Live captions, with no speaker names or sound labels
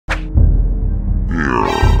Hey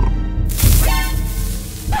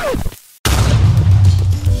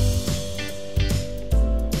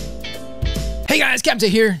guys,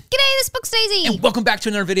 Captain here. G'day, this book's Daisy. And welcome back to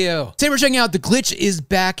another video. Today we're checking out The Glitch is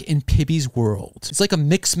back in Pibby's world. It's like a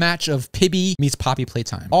mixed match of Pibby meets Poppy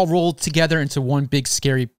Playtime, all rolled together into one big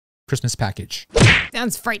scary Christmas package.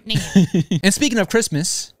 Sounds frightening. And speaking of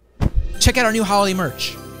Christmas, check out our new holiday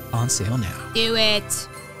merch on sale now. Do it.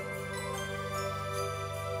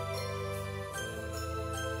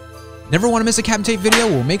 Never want to miss a Captain Tape video?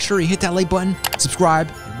 Well, make sure you hit that like button,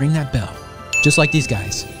 subscribe, and ring that bell. Just like these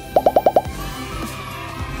guys.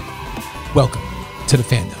 Welcome to the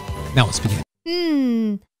fandom. Now let's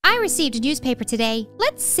begin. I received a newspaper today.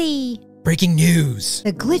 Let's see. Breaking news.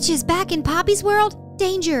 The glitch is back in Poppy's world.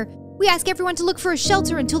 Danger. We ask everyone to look for a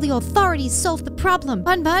shelter until the authorities solve the problem.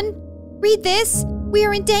 Bun Bun, read this. We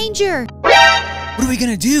are in danger. What are we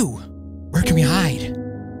gonna do? Where can we hide?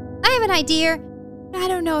 I have an idea. I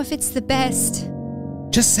don't know if it's the best.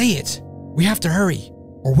 Just say it. We have to hurry,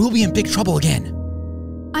 or we'll be in big trouble again.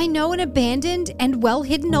 I know an abandoned and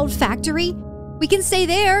well-hidden old factory. We can stay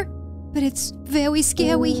there, but it's very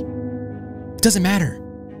scary. It doesn't matter.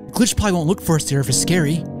 The glitch probably won't look for us there if it's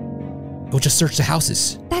scary. They'll just search the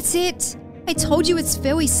houses. That's it. I told you it's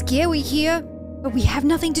very scary here, but we have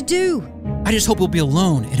nothing to do. I just hope we'll be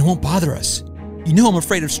alone and it won't bother us. You know I'm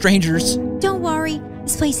afraid of strangers. Don't worry.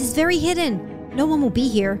 This place is very hidden. No one will be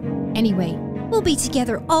here. Anyway, we'll be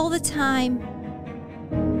together all the time.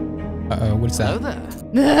 Uh-oh, what's that? Hello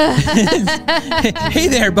there. Hey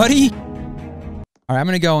there, buddy. All right, I'm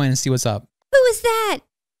gonna go in and see what's up. Who is that?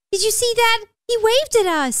 Did you see that? He waved at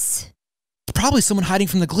us. It's probably someone hiding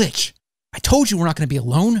from the glitch. I told you we're not gonna be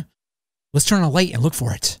alone. Let's turn on a light and look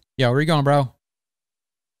for it. Yo, where you going, bro?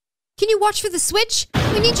 Can you watch for the switch?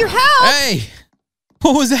 We need your help. Hey!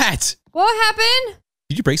 What was that? What happened?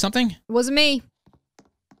 Did you break something? It wasn't me.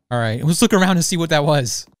 All right, let's look around and see what that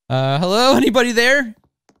was. Hello? Anybody there?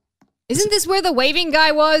 Isn't this where the waving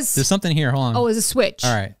guy was? There's something here. Hold on. Oh, it's a switch.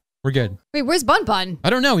 All right, we're good. Wait, where's Bun Bun? I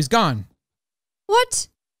don't know. He's gone. What?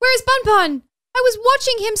 Where's Bun Bun? I was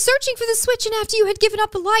watching him searching for the switch, and after you had given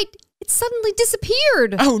up the light, it suddenly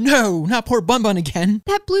disappeared. Oh no, not poor Bun Bun again.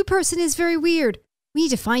 That blue person is very weird. We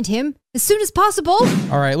need to find him as soon as possible.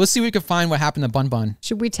 All right, let's see if we can find what happened to Bun Bun.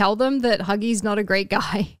 Should we tell them that Huggy's not a great guy?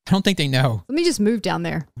 I don't think they know. Let me just move down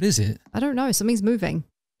there. What is it? I don't know. Something's moving.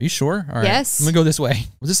 Are you sure? All right. Yes. I'm gonna go this way.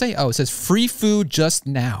 What does it say? Oh, it says free food just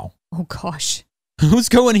now. Oh, gosh. Who's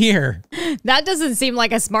going here? That doesn't seem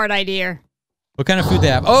like a smart idea. What kind of food they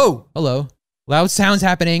have? Oh, hello. Loud sounds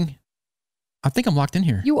happening. I think I'm locked in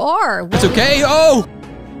here. You are. It's okay. Oh!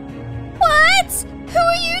 What? Who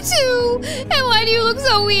are you two? And why do you look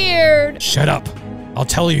so weird? Shut up. I'll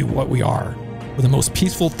tell you what we are. We're the most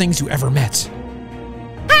peaceful things you ever met.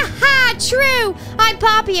 Ha ha! True! I'm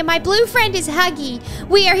Poppy and my blue friend is Huggy.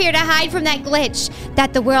 We are here to hide from that glitch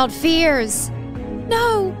that the world fears.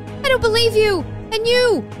 No, I don't believe you. And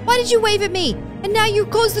you, why did you wave at me? And now you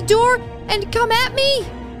close the door and come at me?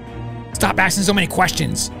 Stop asking so many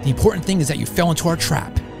questions. The important thing is that you fell into our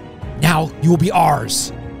trap. Now you will be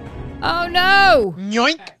ours. Oh no!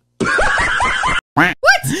 Yoink. What?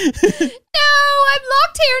 No, I'm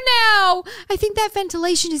locked here now. I think that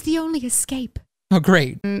ventilation is the only escape. Oh,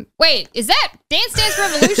 great. Wait, is that Dance Dance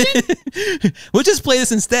Revolution? We'll just play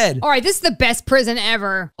this instead. All right, this is the best prison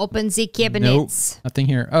ever. Open the cabinets. Nope, nothing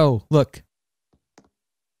here. Oh, look.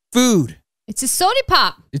 Food. It's a soda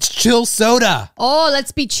pop. It's chill soda. Oh,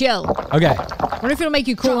 let's be chill. Okay. Wonder if it'll make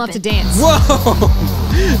you cool enough to dance. Whoa!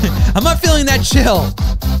 I'm not feeling that chill.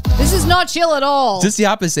 This is not chill at all. Just the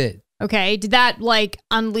opposite. Okay, did that, like,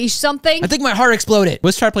 unleash something? I think my heart exploded.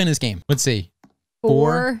 Let's try playing this game. Let's see.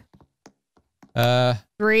 4.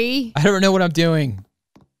 3. I don't know what I'm doing.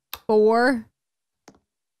 4.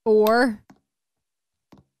 I'm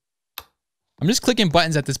just clicking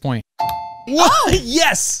buttons at this point. Whoa!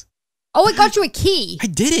 Yes! Oh, it got you a key. I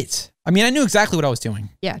did it. I mean, I knew exactly what I was doing.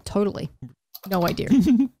 Yeah, totally. No idea.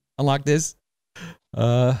 Unlock this.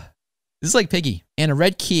 This is like Piggy. And a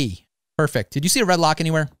red key. Perfect. Did you see a red lock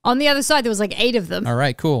anywhere? On the other side, there was like 8 of them. All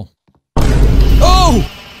right, cool. Oh!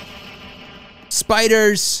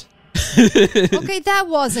 Spiders. Okay, that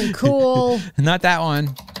wasn't cool. Not that one.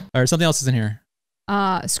 All right, something else is in here.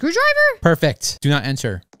 Screwdriver? Perfect. Do not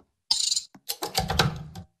enter. All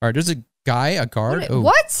right, there's a guy, a guard.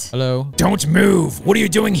 What? Hello. Don't move. What are you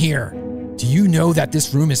doing here? Do you know that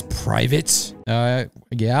this room is private?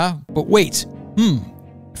 Yeah. But wait.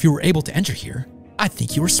 If you were able to enter here, I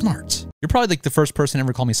think you were smart. You're probably like the first person to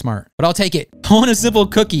ever call me smart, but I'll take it. I want a simple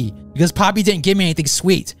cookie because Poppy didn't give me anything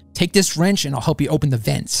sweet. Take this wrench and I'll help you open the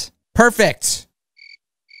vents. Perfect.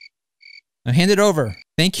 Now hand it over.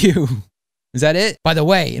 Thank you. Is that it? By the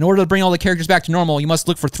way, in order to bring all the characters back to normal, you must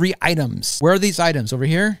look for 3 items. Where are these items? Over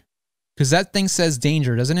here? Because that thing says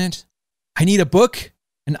danger, doesn't it? I need a book,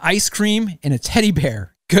 an ice cream, and a teddy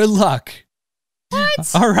bear. Good luck.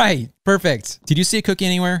 What? All right. Perfect. Did you see a cookie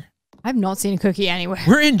anywhere? I've not seen a cookie anywhere.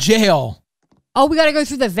 We're in jail. Oh, we got to go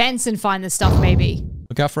through the vents and find the stuff, maybe.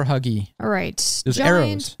 Look out for Huggy. All right. There's Giant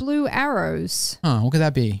arrows. blue arrows. Huh, what could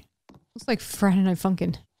that be? Looks like Friday Night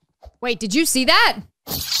Funkin'. Wait, did you see that?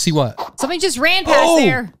 See what? Something just ran past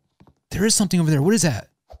there. There is something over there. What is that?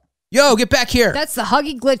 Yo, get back here. That's the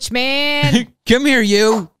Huggy glitch, man. Come here,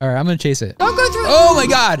 you. All right, I'm going to chase it. Don't go through. Oh, my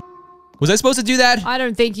God. Was I supposed to do that? I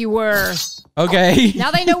don't think you were. Okay.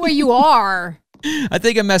 Now they know where you are. I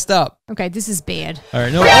think I messed up. Okay, this is bad. All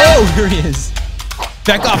right, no. Oh, here he is.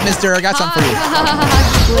 Back off, mister. I got something for you.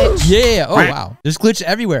 Glitch. Yeah. Oh, wow. There's glitch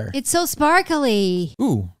everywhere. It's so sparkly.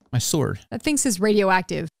 Ooh, my sword. That thing says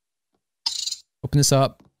radioactive. Open this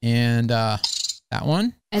up. And that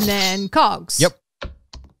one. And then cogs. Yep.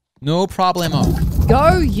 No problemo.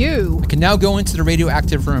 Go you. I can now go into the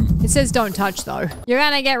radioactive room. It says don't touch though. You're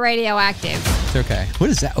gonna get radioactive. It's okay.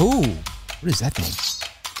 What is that? Oh, what is that thing?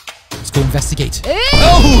 Let's go investigate. Hey!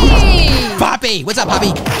 Oh! Poppy! What's up, Poppy?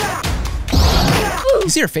 You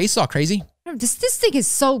see her face all crazy? This thing is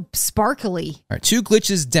so sparkly. All right, 2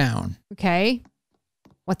 glitches down. Okay.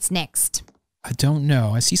 What's next? I don't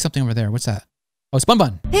know. I see something over there. What's that? Oh, it's Bun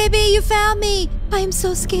Bun. Pibby, you found me. I am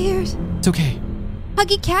so scared. It's okay.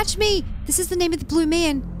 Huggy, catch me. This is the name of the blue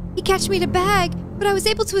man. He catched me in a bag, but I was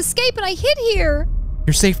able to escape and I hid here.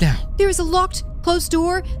 You're safe now. There is a locked, closed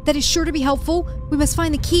door that is sure to be helpful. We must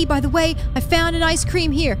find the key. By the way, I found an ice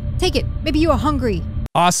cream here. Take it. Maybe you are hungry.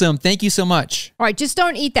 Awesome. Thank you so much. All right, just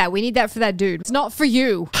don't eat that. We need that for that dude. It's not for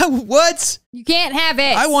you. What? You can't have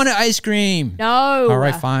it. I want an ice cream. No. All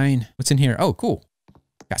right, fine. What's in here? Oh, cool.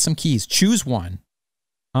 Got some keys. Choose one.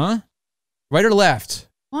 Huh? Right or left?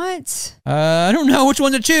 What? I don't know which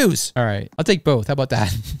one to choose. All right, I'll take both. How about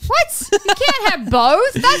that? What? You can't have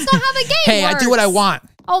both. That's not how the game Hey, works. I do what I want.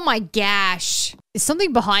 Oh my gosh. Is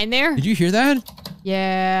something behind there? Did you hear that? I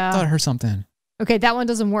Yeah. thought I heard something. Okay, that one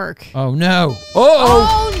doesn't work. Oh, no.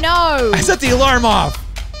 Oh! Oh no. I set the alarm off.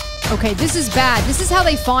 Okay, this is bad. This is how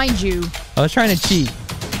they find you. I was trying to cheat.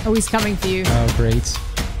 Oh, he's coming for you. Oh, great.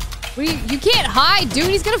 You can't hide, dude.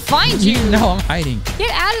 He's gonna find you. No, I'm hiding. Get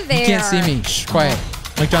out of there. You can't see me. Shh, quiet.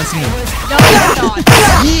 Like John Cena. No, you're not.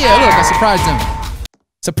 Yeah, look, I surprised him.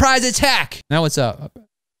 Surprise attack. Now what's up?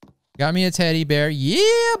 Got me a teddy bear.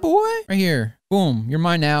 Yeah, boy. Right here. Boom. You're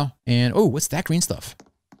mine now. And, oh, what's that green stuff?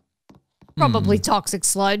 Probably toxic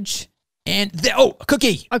sludge. And, oh, a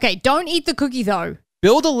cookie. Okay, don't eat the cookie though.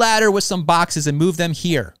 Build a ladder with some boxes and move them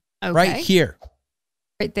here. Okay. Right here.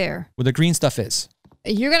 Right there. Where the green stuff is.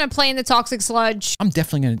 You're gonna play in the toxic sludge. I'm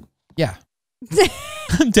definitely gonna, yeah.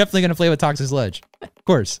 I'm definitely gonna play with toxic sludge. Of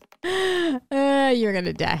course. You're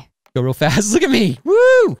gonna die. Go real fast. Look at me.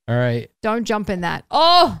 Woo! All right. Don't jump in that.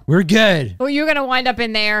 Oh! We're good. Well, you're gonna wind up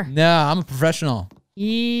in there. No, I'm a professional.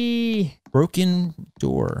 Yee. Broken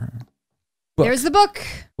door. Book. There's the book.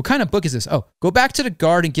 What kind of book is this? Oh, go back to the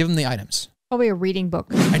guard and give him the items. Probably a reading book.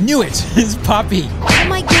 I knew it. It's Poppy. Oh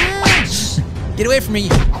my gosh. Get away from me.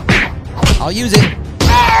 I'll use it.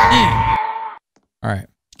 All right.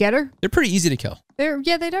 Get her? They're pretty easy to kill.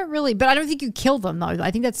 Yeah, they don't really, but I don't think you kill them though.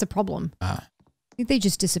 I think that's the problem. I think they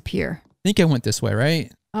just disappear. I think I went this way,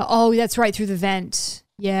 right? Oh, that's right, through the vent.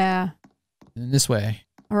 Yeah. And this way.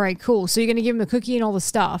 All right, cool. So you're gonna give him the cookie and all the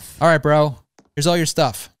stuff. All right, bro. Here's all your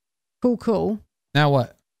stuff. Cool, cool. Now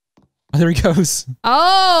what? Oh, there he goes.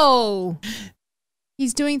 Oh!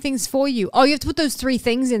 He's doing things for you. Oh, you have to put those 3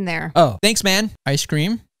 things in there. Oh, thanks, man. Ice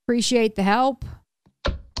cream. Appreciate the help.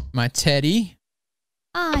 My teddy.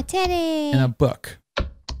 Ah, Teddy. And a book.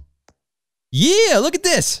 Yeah, look at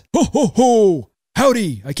this. Ho, ho, ho.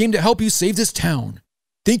 Howdy. I came to help you save this town.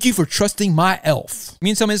 Thank you for trusting my elf. You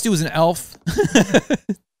mean someone else was an elf?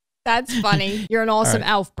 That's funny. You're an awesome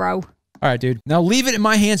elf, bro. All right, dude. Now leave it in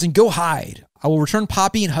my hands and go hide. I will return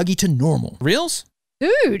Poppy and Huggy to normal. Reals?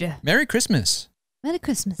 Dude. Merry Christmas. Merry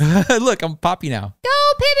Christmas. Look, I'm Poppy now. Go,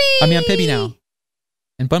 Pibby! I mean, I'm Pibby now.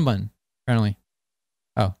 And Bun Bun, apparently.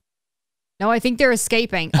 Oh. No, I think they're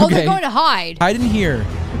escaping. Oh, Okay. they're going to hide. Hide in here.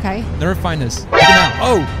 Okay. Never find us. Look at him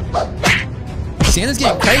out. Oh. Santa's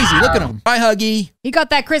getting crazy. Look at him. Bye, Huggy. He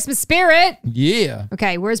got that Christmas spirit. Yeah.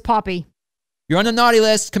 Okay, where's Poppy? You're on the naughty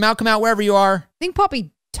list. Come out, wherever you are. I think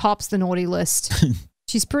Poppy tops the naughty list.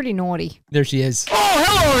 She's pretty naughty. There she is. Oh,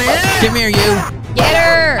 hello, man. Come here, you. Get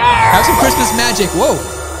her! Have some Christmas magic. Whoa.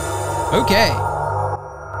 Okay.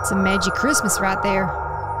 Some magic Christmas right there.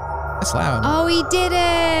 That's loud. Oh, he did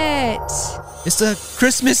it! It's the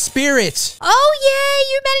Christmas spirit. Oh,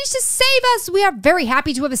 yay! You managed to save us. We are very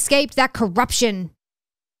happy to have escaped that corruption.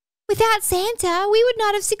 Without Santa, we would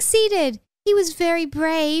not have succeeded. He was very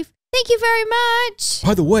brave. Thank you very much.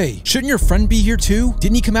 By the way, shouldn't your friend be here too?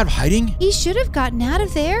 Didn't he come out hiding? He should have gotten out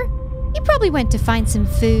of there. He probably went to find some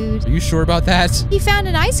food. Are you sure about that? He found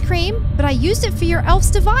an ice cream, but I used it for your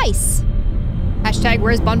elf's device. Hashtag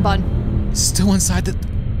where's Bun Bun? Still inside the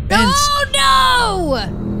vent. Oh,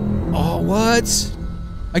 no! Oh, what?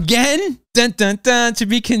 Again? Dun dun dun, to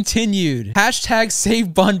be continued. Hashtag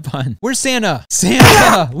save Bun Bun. Where's Santa?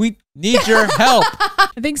 Santa, we need your help.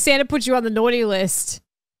 I think Santa put you on the naughty list.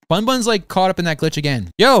 Bun Bun's like caught up in that glitch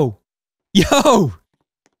again. Yo! Yo!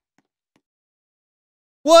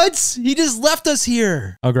 What? He just left us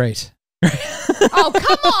here. Oh, great. Oh,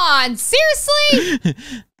 come on. Seriously?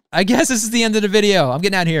 I guess this is the end of the video. I'm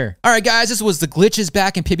getting out of here. All right, guys, this was the glitches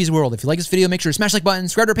back in Pibby's world. If you like this video, make sure to smash the like button,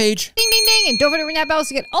 subscribe to our page. Ding, ding, ding. And don't forget to ring that bell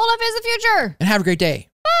to get all of it in the future. And have a great day.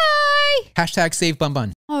 Bye. Hashtag save Bun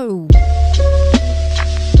Bun. Oh.